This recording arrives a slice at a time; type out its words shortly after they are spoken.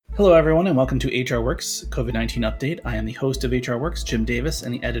Hello, everyone, and welcome to HR Works COVID-19 Update. I am the host of HR Works, Jim Davis,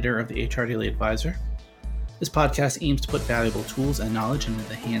 and the editor of the HR Daily Advisor. This podcast aims to put valuable tools and knowledge into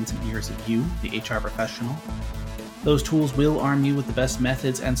the hands and ears of you, the HR professional. Those tools will arm you with the best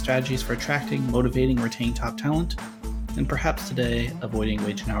methods and strategies for attracting, motivating, and retaining top talent, and perhaps today, avoiding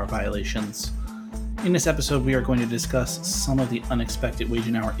wage and hour violations. In this episode, we are going to discuss some of the unexpected wage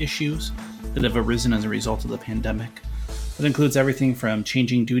and hour issues that have arisen as a result of the pandemic. That includes everything from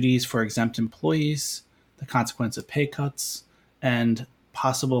changing duties for exempt employees, the consequence of pay cuts, and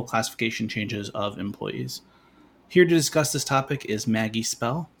possible classification changes of employees. Here to discuss this topic is Maggie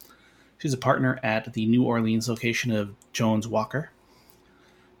Spell. She's a partner at the New Orleans location of Jones Walker.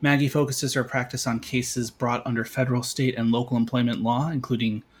 Maggie focuses her practice on cases brought under federal, state, and local employment law,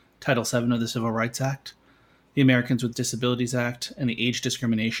 including Title VII of the Civil Rights Act, the Americans with Disabilities Act, and the Age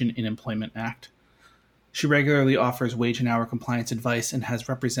Discrimination in Employment Act. She regularly offers wage and hour compliance advice and has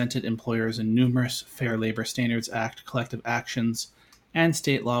represented employers in numerous Fair Labor Standards Act collective actions and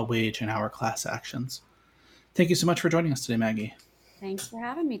state law wage and hour class actions. Thank you so much for joining us today, Maggie. Thanks for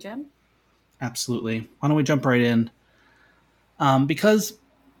having me, Jim. Absolutely. Why don't we jump right in? Because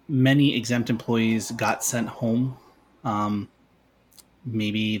many exempt employees got sent home,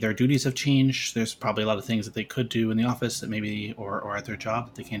 maybe their duties have changed. There's probably a lot of things that they could do in the office that maybe or at their job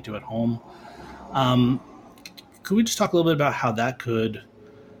that they can't do at home. Could we just talk a little bit about how that could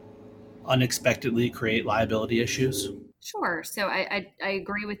unexpectedly create liability issues? Sure. So I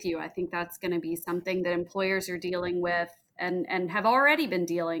agree with you. I think that's going to be something that employers are dealing with and have already been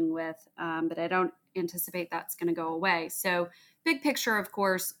dealing with, but I don't anticipate that's going to go away. So big picture, of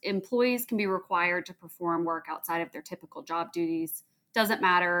course, employees can be required to perform work outside of their typical job duties. Doesn't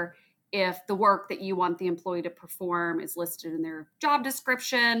matter if the work that you want the employee to perform is listed in their job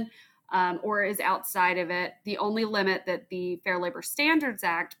description, or is outside of it. The only limit that the Fair Labor Standards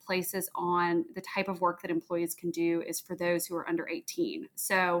Act places on the type of work that employees can do is for those who are under 18.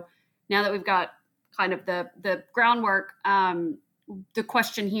 So now that we've got kind of the groundwork, the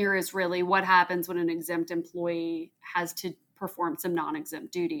question here is really what happens when an exempt employee has to perform some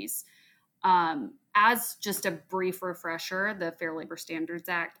non-exempt duties. As just a brief refresher, the Fair Labor Standards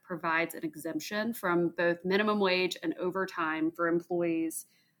Act provides an exemption from both minimum wage and overtime for employees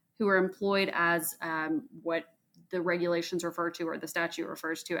who are employed as what the regulations refer to or the statute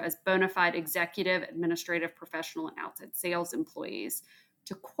refers to as bona fide executive, administrative, professional, and outside sales employees.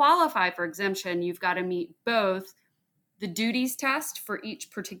 To qualify for exemption, you've got to meet both the duties test for each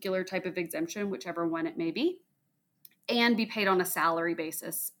particular type of exemption, whichever one it may be, and be paid on a salary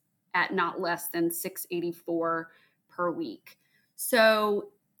basis at not less than $684 per week. So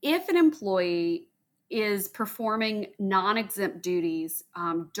if an employee is performing non-exempt duties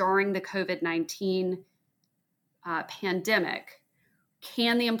during the COVID-19 pandemic,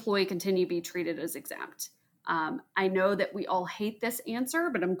 can the employee continue to be treated as exempt? I know that we all hate this answer,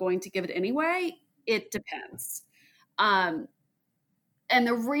 but I'm going to give it anyway. It depends. And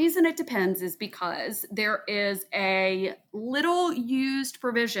the reason it depends is because there is a little used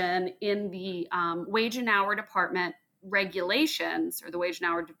provision in the Wage and Hour Department regulations, or the Wage and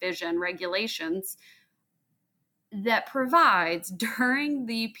Hour Division regulations, that provides during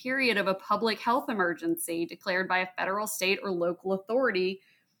the period of a public health emergency declared by a federal, state, or local authority,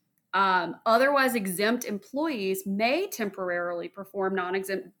 otherwise exempt employees may temporarily perform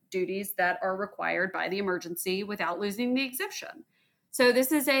non-exempt duties that are required by the emergency without losing the exemption. So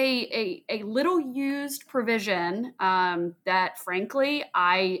this is a little used provision that, frankly,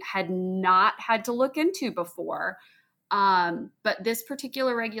 I had not had to look into before. But this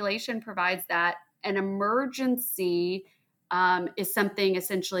particular regulation provides that an emergency is something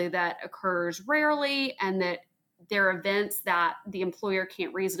essentially that occurs rarely and that they're events that the employer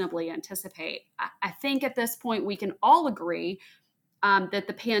can't reasonably anticipate. I think at this point we can all agree that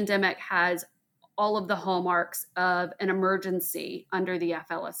the pandemic has all of the hallmarks of an emergency under the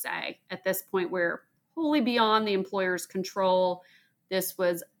FLSA. At this point, we're wholly beyond the employer's control. This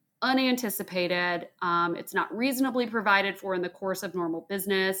was unanticipated. It's not reasonably provided for in the course of normal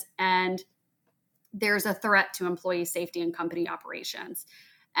business, and there's a threat to employee safety and company operations.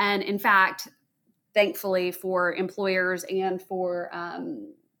 And in fact, thankfully for employers and for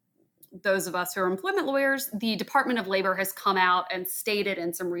those of us who are employment lawyers, the Department of Labor has come out and stated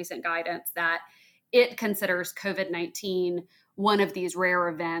in some recent guidance that it considers COVID-19 one of these rare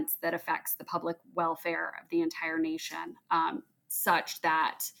events that affects the public welfare of the entire nation, such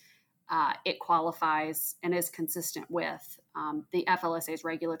that it qualifies and is consistent with the FLSA's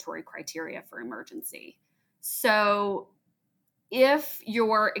regulatory criteria for emergency. So if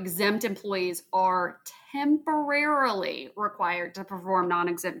your exempt employees are temporarily required to perform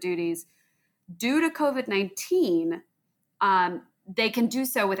non-exempt duties due to COVID-19, they can do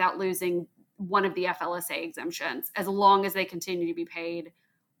so without losing one of the FLSA exemptions, as long as they continue to be paid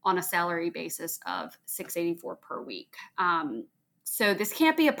on a salary basis of $684 per week. So this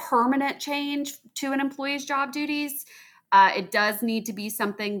can't be a permanent change to an employee's job duties. It does need to be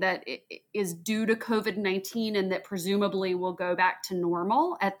something that is due to COVID-19 and that presumably will go back to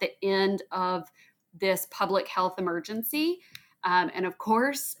normal at the end of this public health emergency. And of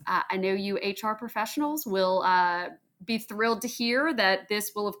course, I know you HR professionals will be thrilled to hear that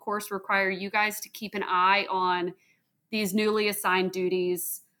this will, of course, require you guys to keep an eye on these newly assigned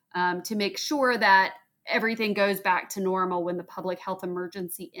duties to make sure that everything goes back to normal when the public health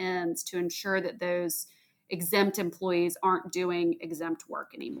emergency ends, to ensure that those exempt employees aren't doing exempt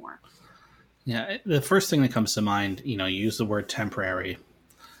work anymore. Yeah, the first thing that comes to mind, you use the word temporary.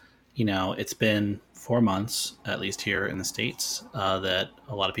 It's been 4 months, at least here in the States, that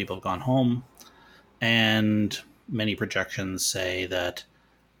a lot of people have gone home. And many projections say that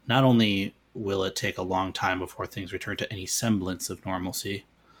not only will it take a long time before things return to any semblance of normalcy,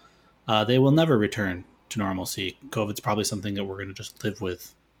 they will never return to normalcy. COVID's probably something that we're going to just live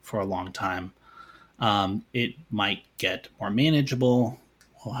with for a long time. It might get more manageable.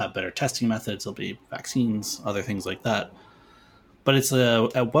 We'll have better testing methods. There'll be vaccines, other things like that. But it's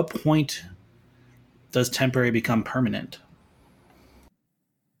at what point does temporary become permanent?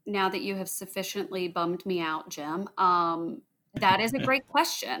 Now that you have sufficiently bummed me out, Jim, that is a great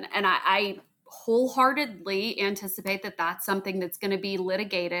question. And I wholeheartedly anticipate that that's something that's going to be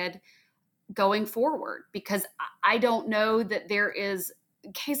litigated going forward, because I don't know that there is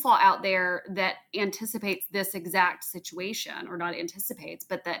case law out there that anticipates this exact situation, or not anticipates,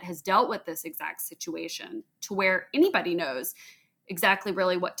 but that has dealt with this exact situation to where anybody knows exactly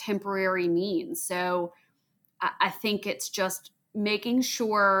really what temporary means. So I think it's just making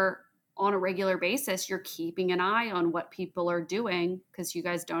sure on a regular basis you're keeping an eye on what people are doing, because you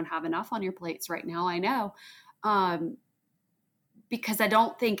guys don't have enough on your plates right now, I know. Because I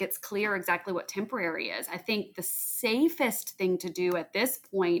don't think it's clear exactly what temporary is. I think the safest thing to do at this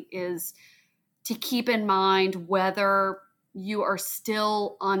point is to keep in mind whether you are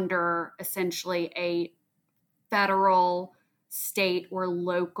still under essentially a federal, state, or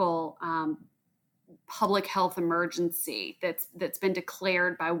local public health emergency that's been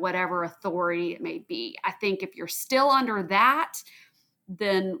declared by whatever authority it may be. I think if you're still under that,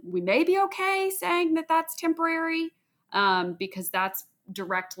 then we may be okay saying that that's temporary, because that's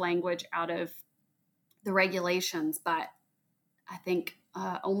direct language out of the regulations. But I think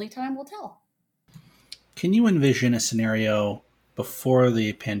only time will tell. Can you envision a scenario before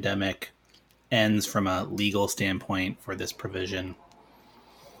the pandemic ends from a legal standpoint for this provision,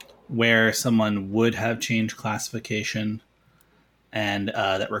 where someone would have changed classification and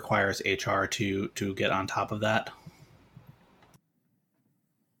that requires HR to get on top of that?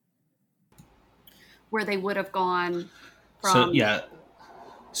 Where they would have gone from...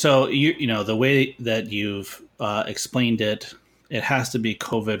 So the way that you've explained it, it has to be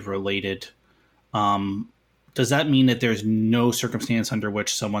COVID related. Does that mean that there's no circumstance under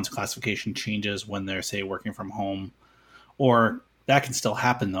which someone's classification changes when they're, say, working from home? Or that can still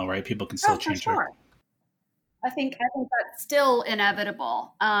happen, though, right? People can still change sure. I think that's still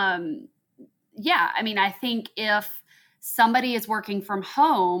inevitable. Yeah, I mean, I think if somebody is working from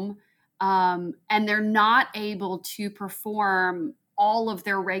home and they're not able to perform all of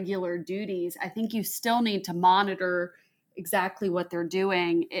their regular duties, I think you still need to monitor exactly what they're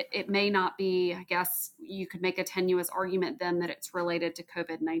doing. It may not be, I guess you could make a tenuous argument then that it's related to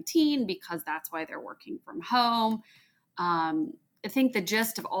COVID-19 because that's why they're working from home. I think the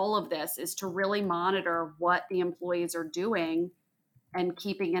gist of all of this is to really monitor what the employees are doing and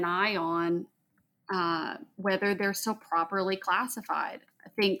keeping an eye on whether they're still properly classified. I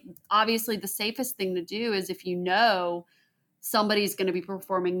think obviously the safest thing to do is, if you know somebody's going to be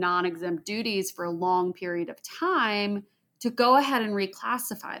performing non-exempt duties for a long period of time, to go ahead and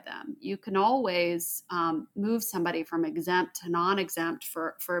reclassify them. You can always move somebody from exempt to non-exempt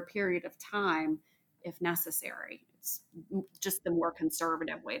for a period of time if necessary. It's just the more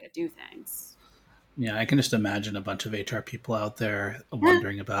conservative way to do things. Yeah, I can just imagine a bunch of HR people out there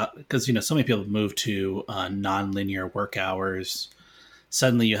wondering about, because, so many people move to non-linear work hours.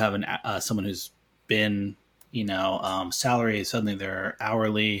 Suddenly you have someone who's been, salary, suddenly they're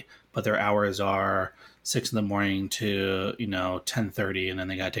hourly, but their hours are 6 a.m. to 10:30, and then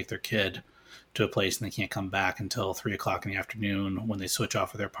they got to take their kid to a place and they can't come back until 3 o'clock in the afternoon when they switch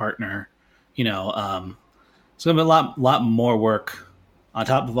off with their partner. So a lot more work on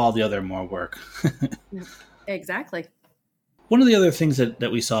top of all the other more work. Exactly. One of the other things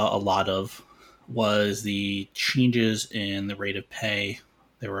that we saw a lot of was the changes in the rate of pay.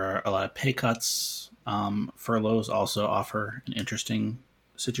 There were a lot of pay cuts. Furloughs also offer an interesting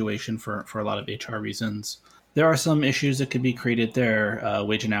situation for a lot of HR reasons. There are some issues that could be created there,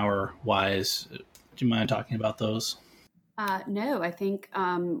 wage and hour wise. Do you mind talking about those? No, I think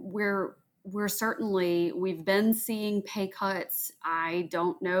we're certainly we've been seeing pay cuts. I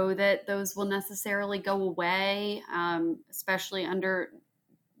don't know that those will necessarily go away, especially under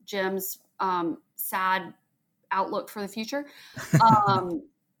Jim's sad outlook for the future. Um,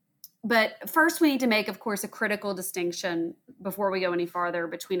 but first, we need to make, of course, a critical distinction before we go any farther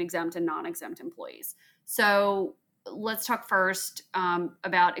between exempt and non-exempt employees. So let's talk first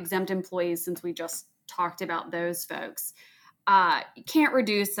about exempt employees, since we just talked about those folks. You can't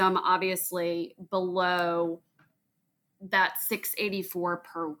reduce them, obviously, below that 684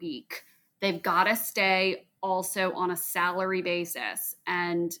 per week. They've got to stay also on a salary basis.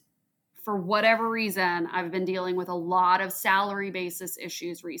 And for whatever reason, I've been dealing with a lot of salary basis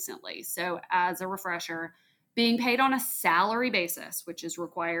issues recently. So, as a refresher, being paid on a salary basis, which is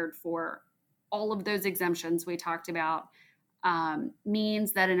required for all of those exemptions we talked about,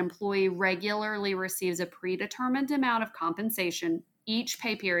 means that an employee regularly receives a predetermined amount of compensation each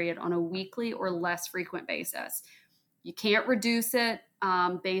pay period on a weekly or less frequent basis. You can't reduce it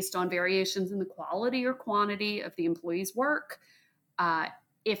based on variations in the quality or quantity of the employee's work.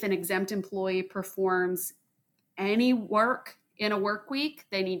 If an exempt employee performs any work in a work week,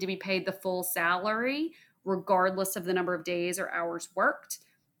 they need to be paid the full salary, regardless of the number of days or hours worked.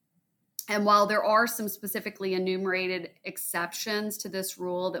 And while there are some specifically enumerated exceptions to this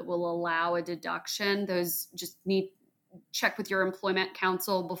rule that will allow a deduction, those just need check with your employment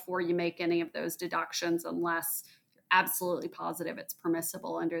counsel before you make any of those deductions, unless you're absolutely positive it's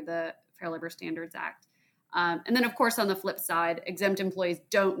permissible under the Fair Labor Standards Act. And then, of course, on the flip side, exempt employees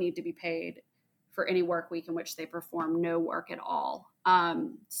don't need to be paid for any work week in which they perform no work at all.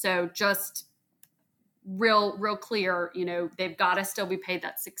 So just real clear, they've got to still be paid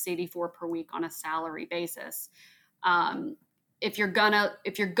that $684 per week on a salary basis. If you're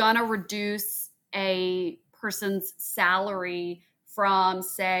gonna reduce a person's salary from,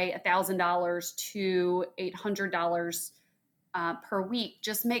 say, $1,000 to $800 per week,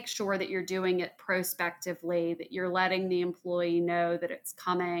 just make sure that you're doing it prospectively, that you're letting the employee know that it's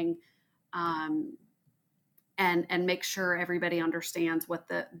coming, and make sure everybody understands what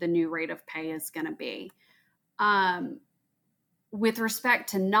the new rate of pay is going to be. With respect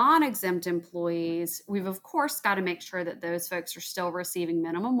to non-exempt employees, we've of course got to make sure that those folks are still receiving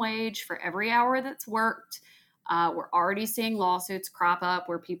minimum wage for every hour that's worked. We're already seeing lawsuits crop up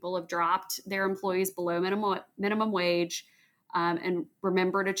where people have dropped their employees below minimum wage. And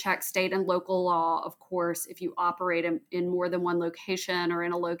remember to check state and local law, of course, if you operate in more than one location or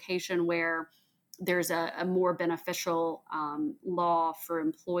in a location where there's a more beneficial law for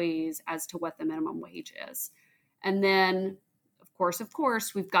employees as to what the minimum wage is. And then, of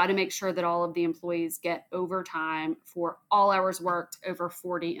course, we've got to make sure that all of the employees get overtime for all hours worked over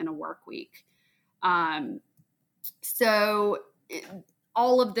 40 in a work week. All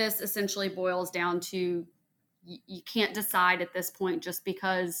of this essentially boils down to you can't decide at this point, just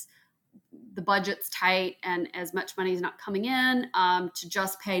because the budget's tight and as much money is not coming in, to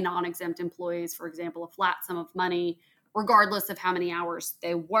just pay non-exempt employees, for example, a flat sum of money, regardless of how many hours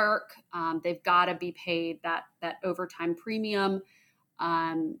they work. They've got to be paid that overtime premium.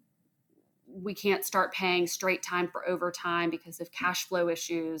 We can't start paying straight time for overtime because of cash flow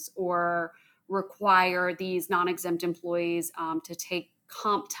issues, or require these non-exempt employees to take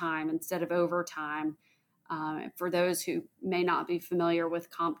comp time instead of overtime. For those who may not be familiar with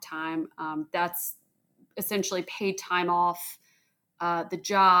comp time, that's essentially paid time off the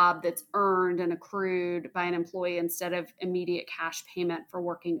job that's earned and accrued by an employee instead of immediate cash payment for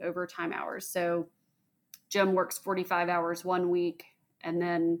working overtime hours. So Jim works 45 hours one week and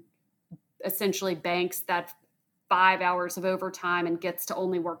then essentially banks that 5 hours of overtime and gets to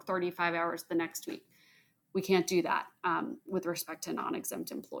only work 35 hours the next week. We can't do that with respect to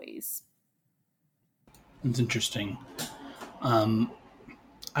non-exempt employees. It's interesting. I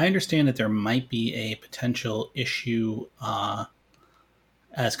understand that there might be a potential issue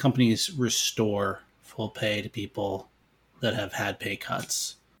as companies restore full pay to people that have had pay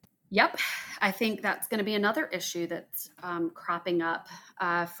cuts. Yep. I think that's going to be another issue that's cropping up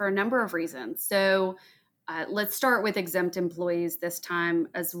for a number of reasons. So let's start with exempt employees this time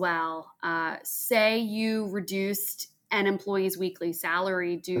as well. Say you reduced an employee's weekly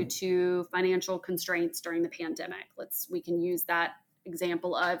salary due to financial constraints during the pandemic. We can use that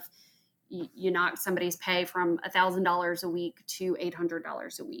example of you knock somebody's pay from $1,000 a week to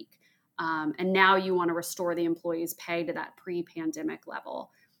 $800 a week. And now you want to restore the employee's pay to that pre-pandemic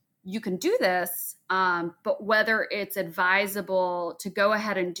level. You can do this, but whether it's advisable to go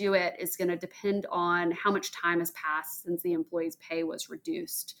ahead and do it is going to depend on how much time has passed since the employee's pay was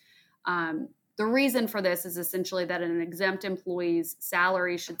reduced. The reason for this is essentially that an exempt employee's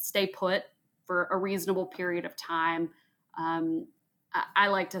salary should stay put for a reasonable period of time. I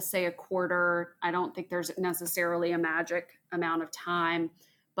like to say a quarter. I don't think there's necessarily a magic amount of time,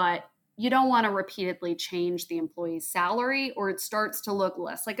 but you don't want to repeatedly change the employee's salary, or it starts to look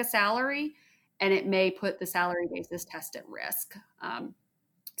less like a salary, and it may put the salary basis test at risk.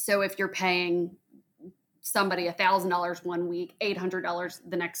 So if you're paying somebody $1,000 one week, $800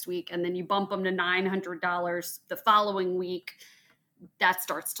 the next week, and then you bump them to $900 the following week, that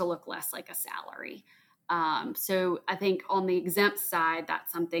starts to look less like a salary. So I think on the exempt side,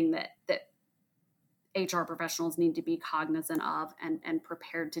 that's something that HR professionals need to be cognizant of and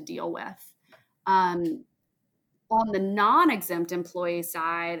prepared to deal with. On the non-exempt employee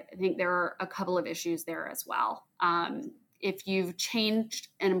side, I think there are a couple of issues there as well. If you've changed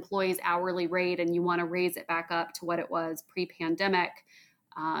an employee's hourly rate and you want to raise it back up to what it was pre-pandemic,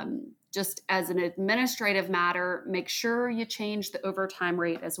 just as an administrative matter, make sure you change the overtime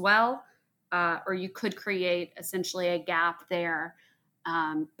rate as well, or you could create essentially a gap there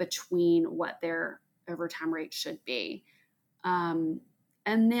between what their overtime rate should be. And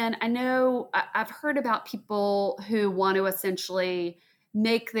then I know I've heard about people who want to essentially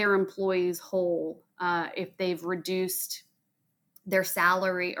make their employees whole if they've reduced their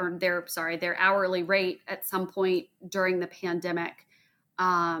salary or their hourly rate at some point during the pandemic.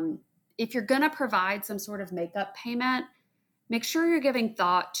 If you're going to provide some sort of makeup payment, make sure you're giving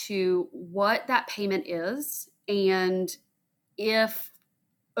thought to what that payment is and if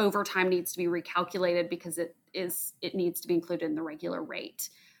overtime needs to be recalculated because it needs to be included in the regular rate.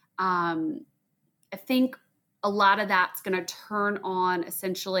 I think a lot of that's going to turn on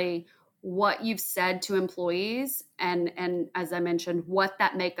essentially what you've said to employees and as I mentioned, what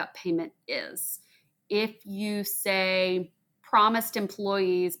that makeup payment is. If you say promised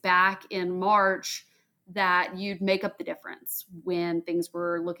employees back in March that you'd make up the difference when things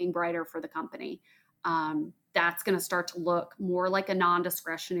were looking brighter for the company, that's going to start to look more like a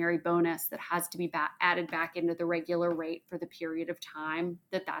non-discretionary bonus that has to be added back into the regular rate for the period of time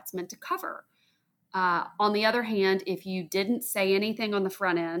that that's meant to cover. On the other hand, if you didn't say anything on the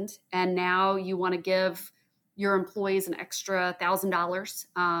front end and now you want to give your employees an extra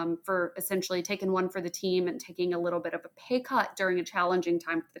 $1,000 for essentially taking one for the team and taking a little bit of a pay cut during a challenging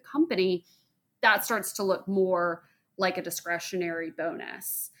time for the company, that starts to look more like a discretionary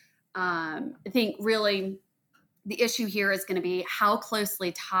bonus. I think really the issue here is going to be how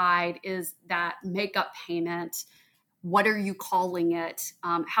closely tied is that makeup payment? What are you calling it?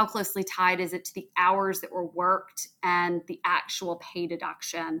 How closely tied is it to the hours that were worked and the actual pay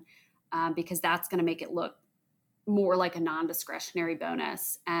deduction? Because that's going to make it look more like a non-discretionary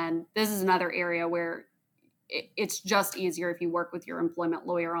bonus. And this is another area where it's just easier if you work with your employment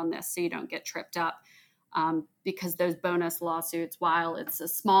lawyer on this so you don't get tripped up. Because those bonus lawsuits, while it's a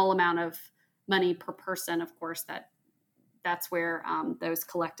small amount of money per person, of course, that's where those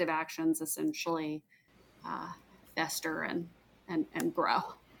collective actions essentially fester and grow.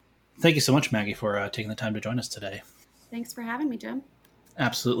 Thank you so much, Maggie, for taking the time to join us today. Thanks for having me, Jim.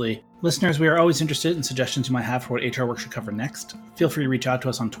 Absolutely. Listeners, we are always interested in suggestions you might have for what HR Works should cover next. Feel free to reach out to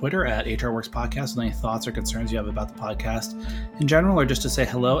us on Twitter at HR Works Podcast with any thoughts or concerns you have about the podcast in general, or just to say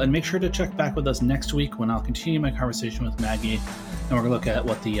hello. And make sure to check back with us next week when I'll continue my conversation with Maggie. And we're going to look at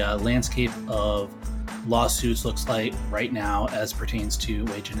what the landscape of lawsuits looks like right now as pertains to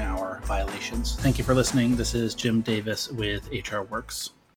wage and hour violations. Thank you for listening. This is Jim Davis with HR Works.